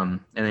 And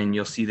then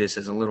you'll see this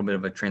as a little bit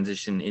of a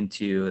transition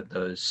into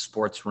the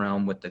sports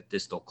realm with the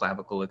distal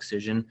clavicle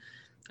excision.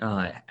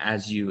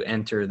 As you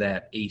enter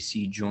that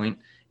AC joint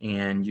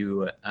and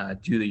you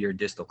do your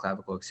distal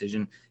clavicle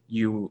excision,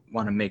 you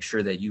want to make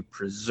sure that you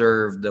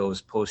preserve those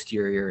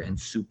posterior and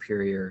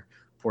superior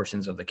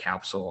portions of the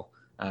capsule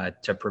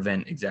to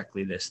prevent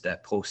exactly this,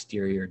 that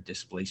posterior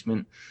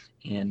displacement.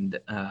 And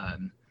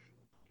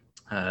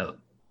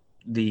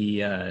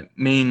the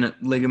main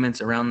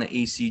ligaments around the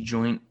AC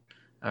joint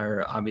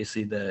are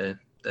obviously the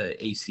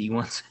AC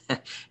ones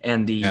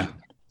and the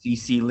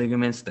CC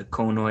ligaments, the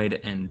conoid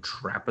and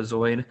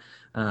trapezoid.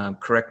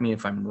 Correct me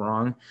if I'm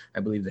wrong. I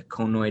believe the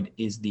conoid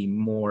is the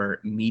more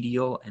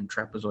medial and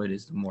trapezoid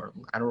is the more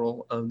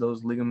lateral of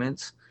those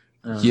ligaments.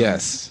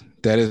 Yes,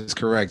 that is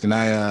correct. And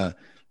I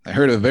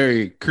heard a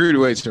very crude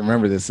way to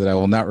remember this that I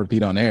will not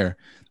repeat on air,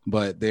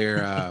 but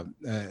I'm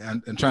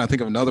trying to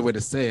think of another way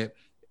to say it.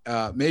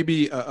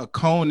 Maybe a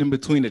cone in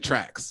between the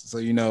tracks. So,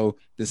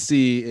 the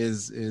C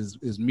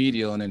is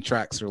medial and then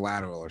tracks are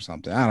lateral or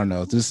something. I don't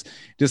know. Just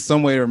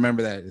some way to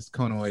remember that it's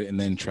conoid and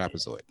then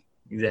trapezoid.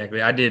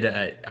 Exactly. I did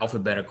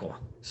alphabetical.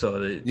 So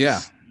the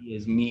C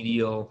is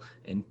medial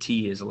and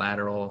T is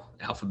lateral.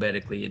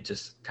 Alphabetically, it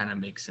just kind of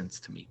makes sense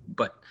to me.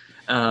 But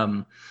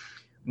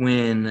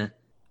when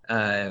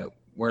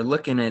we're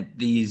looking at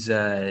these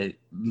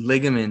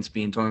ligaments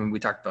being torn, we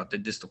talked about the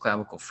distal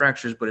clavicle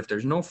fractures, but if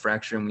there's no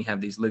fracture and we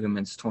have these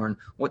ligaments torn,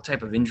 what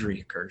type of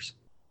injury occurs?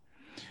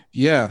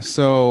 Yeah.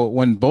 So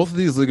when both of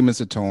these ligaments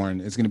are torn,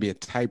 it's going to be a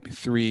type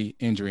 3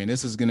 injury. And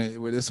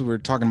we're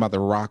talking about the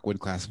Rockwood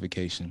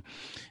classification.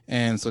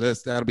 And so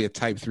that'll be a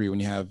type 3 when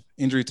you have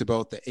injury to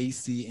both the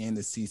AC and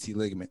the CC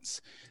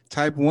ligaments.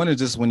 Type 1 is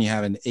just when you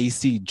have an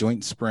AC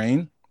joint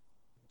sprain.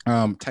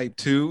 Type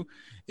 2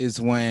 is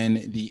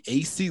when the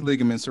AC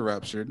ligaments are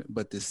ruptured,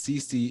 but the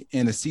CC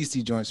and the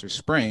CC joints are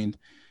sprained.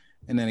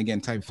 And then again,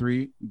 type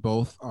 3,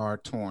 both are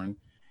torn.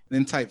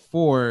 Then type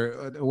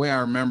 4, the way I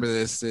remember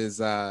this is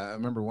I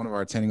remember one of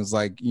our attendings was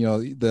like,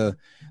 the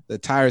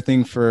tire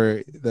thing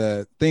for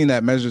the thing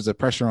that measures the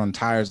pressure on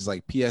tires is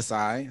like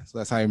PSI. So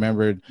that's how I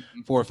remembered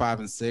 4, 5,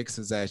 and 6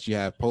 is that you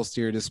have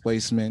posterior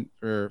displacement,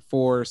 or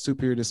 4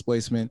 superior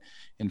displacement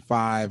in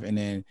 5, and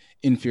then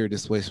inferior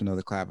displacement of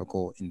the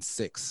clavicle in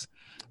 6.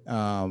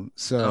 I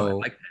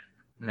like that.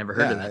 Never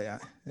heard of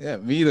that. Yeah,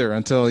 me either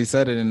until he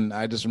said it, and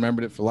I just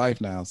remembered it for life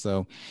now.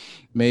 So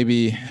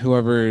maybe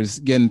whoever is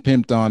getting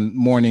pimped on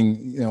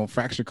morning,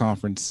 fracture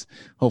conference,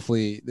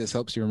 hopefully this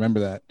helps you remember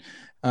that.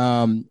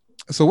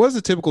 So what's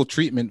the typical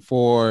treatment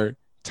for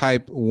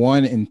type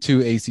 1 and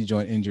 2 AC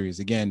joint injuries?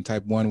 Again,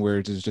 type 1 where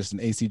it's just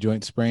an AC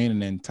joint sprain,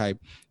 and then type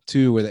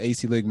 2 where the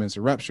AC ligaments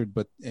are ruptured,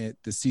 but the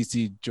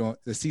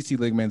CC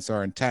ligaments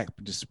are intact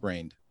but just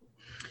sprained.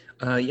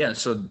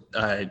 So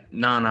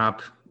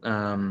non-op,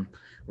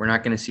 we're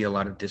not going to see a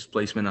lot of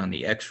displacement on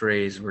the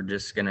x-rays. We're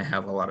just going to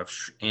have a lot of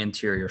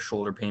anterior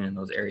shoulder pain in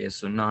those areas.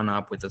 So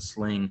non-op with a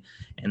sling,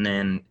 and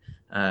then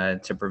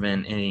to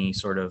prevent any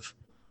sort of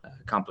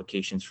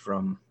complications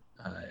from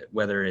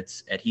whether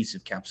it's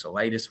adhesive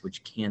capsulitis,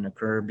 which can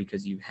occur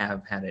because you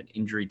have had an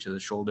injury to the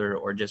shoulder,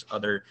 or just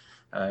other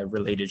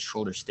related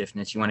shoulder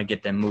stiffness. You want to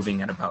get them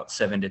moving at about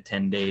 7 to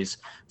 10 days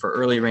for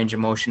early range of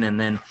motion. And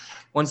then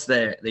once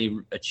they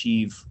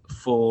achieve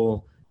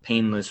full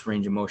painless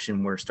range of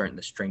motion, we're starting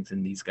to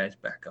strengthen these guys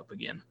back up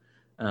again.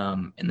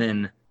 And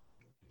then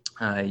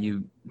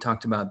you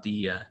talked about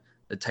the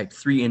type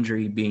 3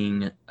 injury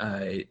being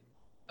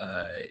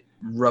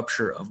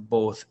rupture of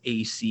both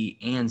AC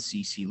and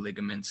CC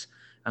ligaments.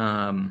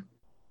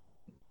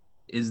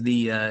 Is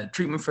the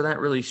treatment for that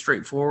really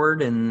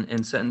straightforward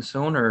and set in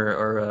stone,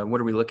 or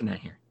what are we looking at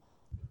here?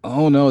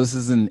 Oh, no, this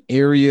is an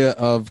area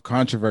of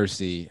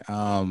controversy.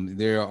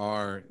 There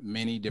are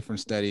many different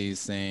studies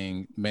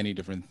saying many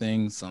different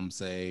things. Some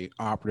say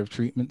operative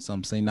treatment,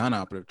 some say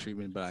non-operative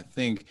treatment. But I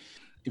think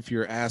if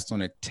you're asked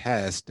on a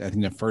test, I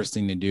think the first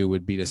thing to do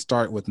would be to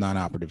start with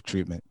non-operative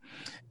treatment.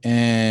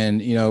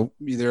 And,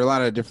 there are a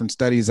lot of different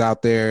studies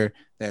out there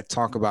that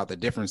talk about the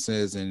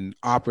differences in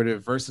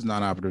operative versus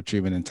non-operative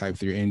treatment in type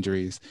 3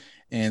 injuries.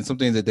 And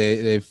something that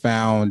they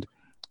found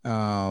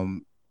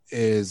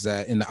is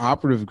that in the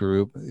operative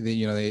group, they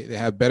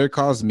have better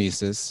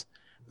cosmesis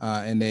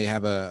and they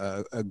have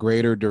a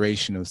greater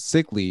duration of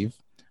sick leave.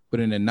 But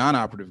in the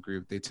non-operative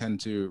group, they tend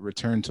to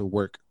return to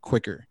work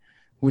quicker,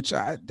 which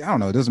I don't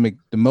know, it doesn't make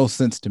the most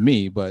sense to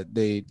me, but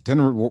they tend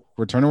to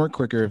return to work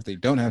quicker if they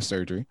don't have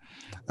surgery.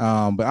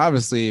 But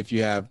obviously, if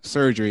you have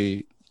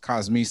surgery,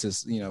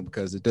 cosmesis,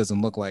 because it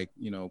doesn't look like,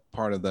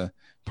 part of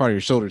your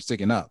shoulder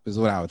sticking up is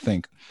what I would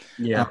think.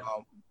 Yeah.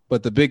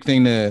 But the big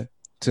thing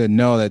to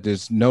know that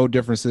there's no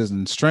differences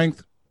in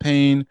strength,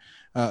 pain,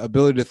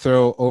 ability to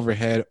throw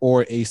overhead,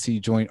 or AC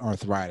joint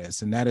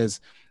arthritis. And that is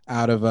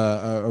out of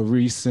a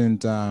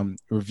recent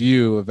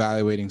review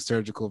evaluating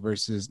surgical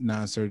versus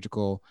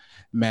non-surgical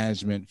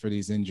management for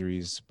these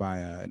injuries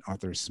by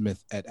Arthur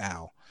Smith et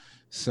al.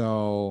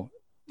 So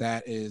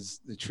that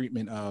is the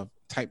treatment of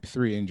type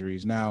 3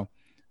 injuries. Now,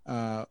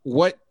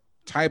 what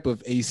type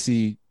of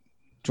AC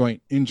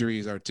joint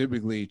injuries are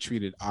typically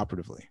treated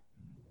operatively?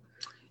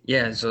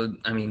 Yeah, so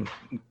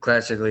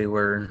classically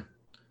we're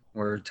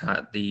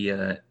taught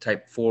the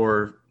type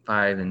 4,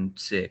 5, and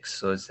 6.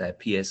 So it's that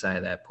PSI,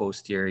 that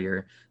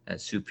posterior,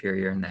 that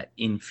superior, and that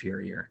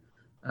inferior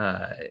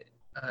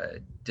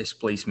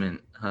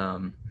displacement,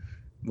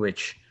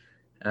 which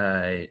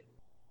a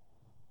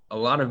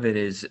lot of it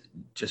is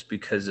just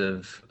because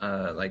of,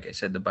 like I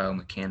said, the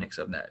biomechanics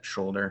of that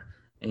shoulder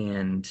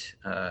and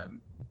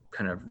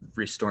kind of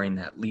restoring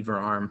that lever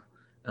arm.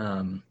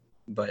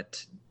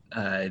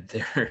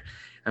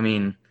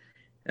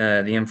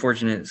 The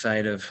unfortunate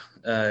side of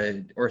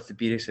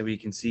orthopedics that we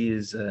can see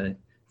is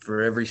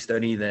for every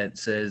study that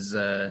says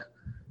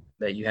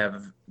that you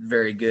have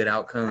very good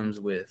outcomes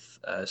with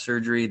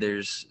surgery,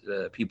 there's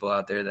people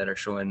out there that are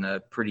showing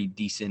pretty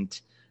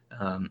decent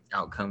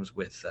outcomes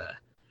with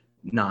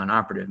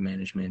non-operative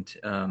management.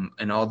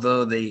 And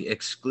although they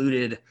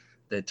excluded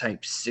the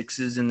type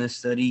 6s in this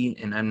study,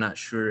 and I'm not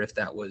sure if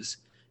that was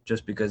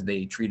just because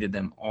they treated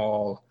them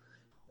all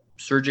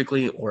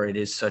surgically or it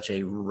is such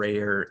a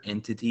rare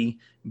entity,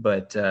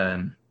 but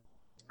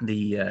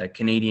the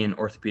Canadian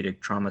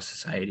Orthopedic Trauma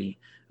Society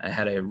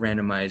had a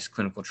randomized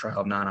clinical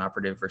trial of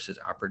non-operative versus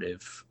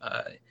operative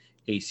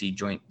AC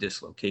joint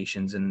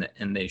dislocations,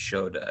 and they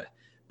showed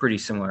pretty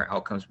similar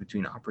outcomes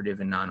between operative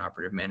and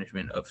non-operative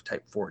management of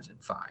type 4s and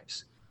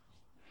 5s.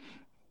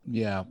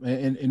 Yeah,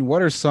 and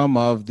what are some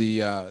of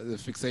the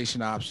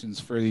fixation options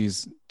for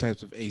these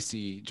types of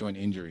AC joint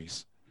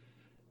injuries?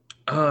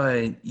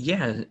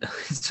 Yeah.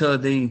 So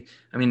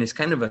it's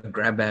kind of a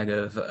grab bag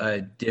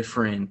of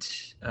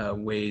different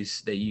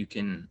ways that you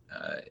can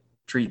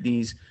treat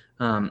these.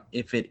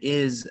 If it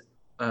is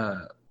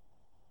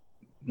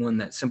one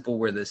that's simple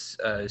where the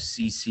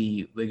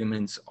CC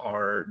ligaments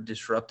are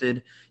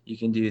disrupted, you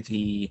can do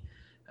the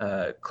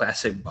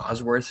classic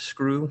Bosworth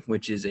screw,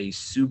 which is a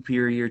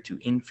superior to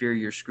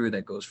inferior screw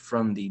that goes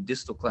from the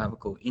distal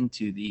clavicle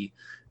into the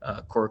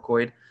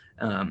coracoid.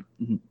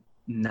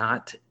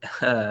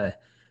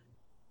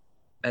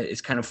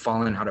 It's kind of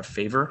fallen out of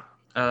favor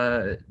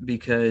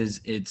because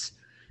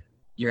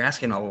you're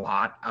asking a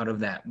lot out of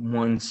that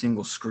one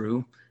single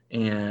screw,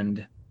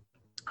 and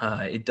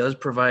it does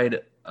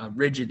provide a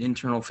rigid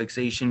internal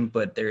fixation,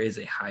 but there is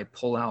a high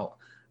pullout.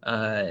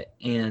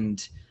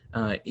 And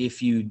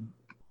if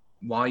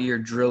while you're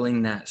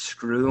drilling that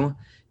screw,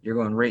 you're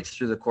going right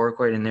through the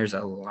coracoid, and there's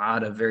a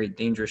lot of very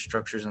dangerous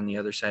structures on the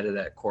other side of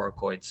that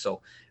coracoid.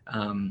 So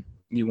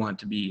you want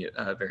to be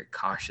very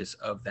cautious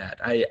of that.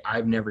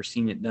 I've never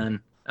seen it done,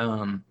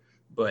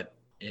 but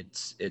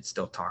it's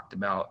still talked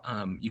about.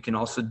 You can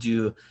also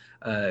do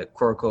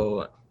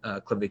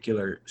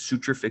coracoclavicular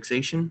suture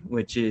fixation,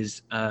 which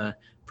is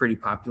pretty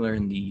popular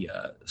in the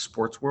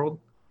sports world,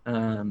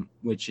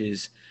 which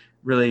is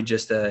really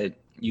just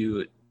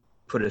you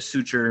put a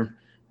suture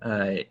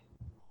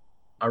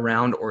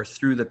around or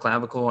through the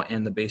clavicle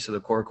and the base of the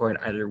coracoid,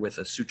 either with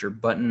a suture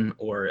button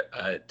or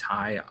a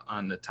tie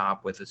on the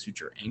top with a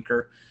suture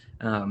anchor.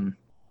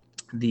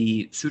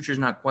 The suture is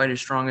not quite as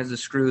strong as the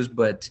screws,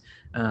 but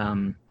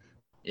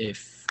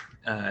if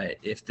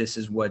this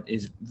is what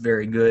is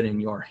very good in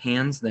your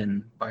hands,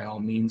 then by all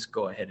means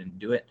go ahead and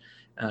do it.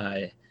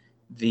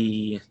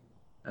 The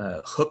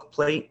hook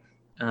plate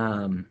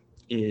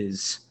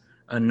is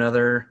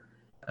another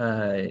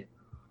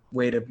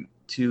way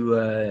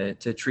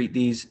to treat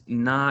these.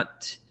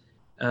 Not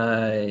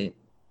the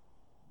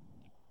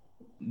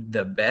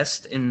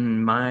best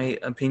in my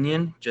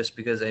opinion, just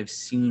because I've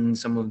seen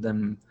some of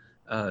them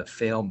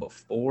fail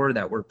before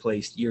that were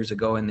placed years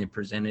ago and they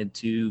presented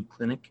to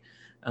clinic.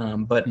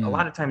 But a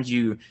lot of times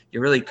you're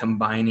really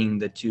combining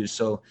the two.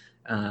 So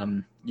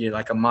you're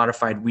like a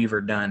modified Weaver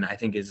Dunn, I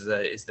think is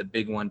the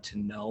big one to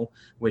know,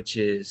 which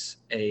is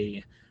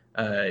a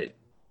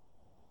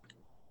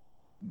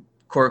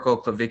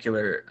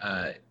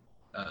coracoclavicular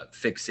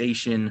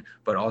fixation,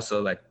 but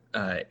also like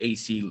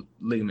AC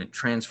ligament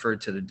transfer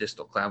to the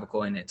distal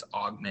clavicle, and it's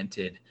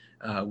augmented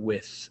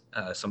with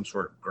some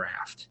sort of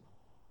graft.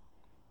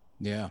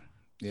 Yeah.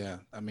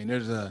 I mean,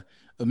 there's a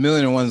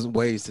million and one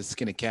ways to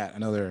skin a cat. I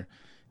know there are,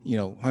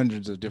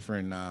 hundreds of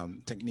different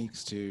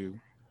techniques to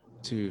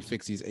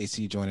fix these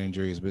AC joint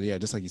injuries. But yeah,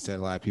 just like you said,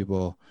 a lot of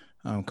people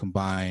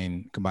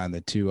combine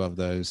the two of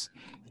those.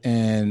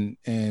 And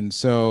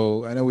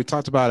so I know we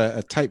talked about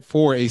a type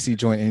 4 AC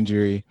joint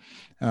injury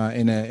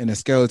in a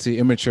skeletally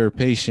immature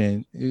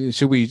patient.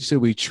 Should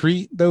we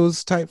treat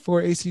those type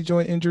 4 AC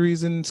joint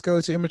injuries in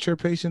skeletally immature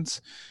patients?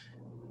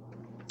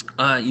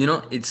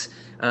 It's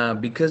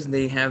because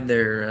they have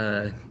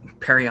their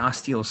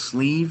periosteal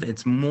sleeve,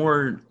 it's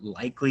more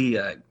likely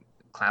a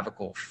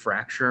clavicle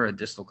fracture, a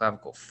distal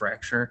clavicle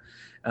fracture,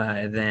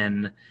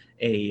 than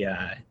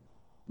a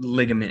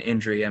ligament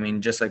injury. I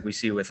mean, just like we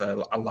see with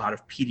a lot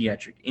of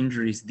pediatric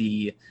injuries,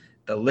 the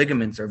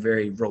ligaments are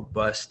very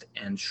robust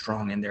and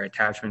strong, and their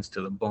attachments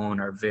to the bone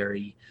are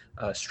very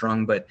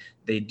strong, but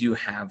they do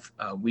have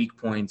weak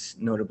points,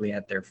 notably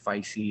at their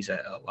physes,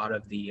 a lot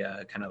of the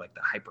kind of like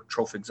the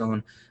hypertrophic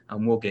zone.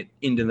 We'll get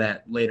into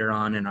that later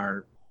on in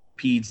our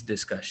peds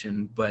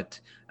discussion, but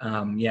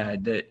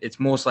it's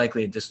most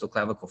likely a distal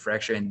clavicle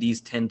fracture, and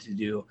these tend to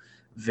do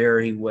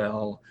very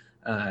well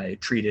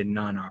treated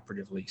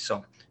non-operatively.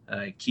 So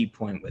key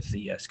point with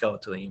the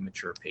skeletally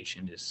immature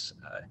patient is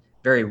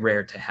very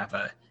rare to have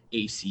a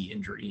AC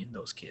injury in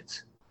those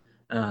kids.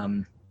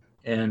 And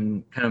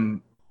kind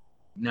of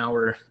now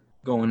we're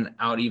going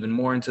out even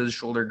more into the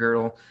shoulder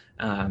girdle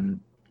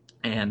and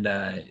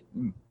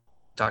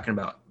talking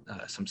about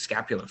some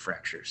scapular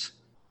fractures.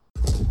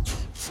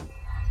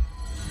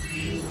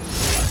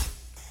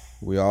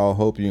 We all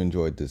hope you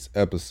enjoyed this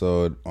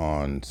episode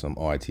on some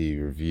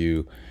OIT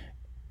review.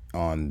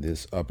 on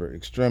this upper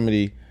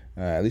extremity,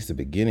 at least the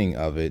beginning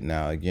of it.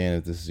 Now, again,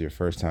 if this is your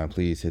first time,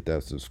 please hit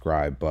that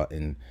subscribe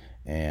button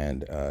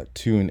and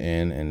tune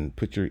in and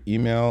put your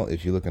email.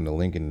 If you look in the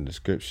link in the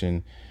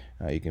description,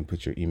 you can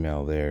put your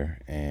email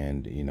there,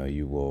 and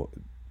you will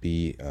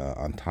be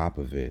on top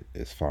of it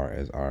as far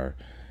as our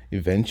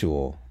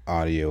eventual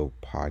audio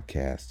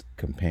podcast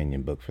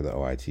companion book for the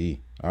OIT.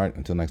 All right,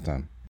 until next time.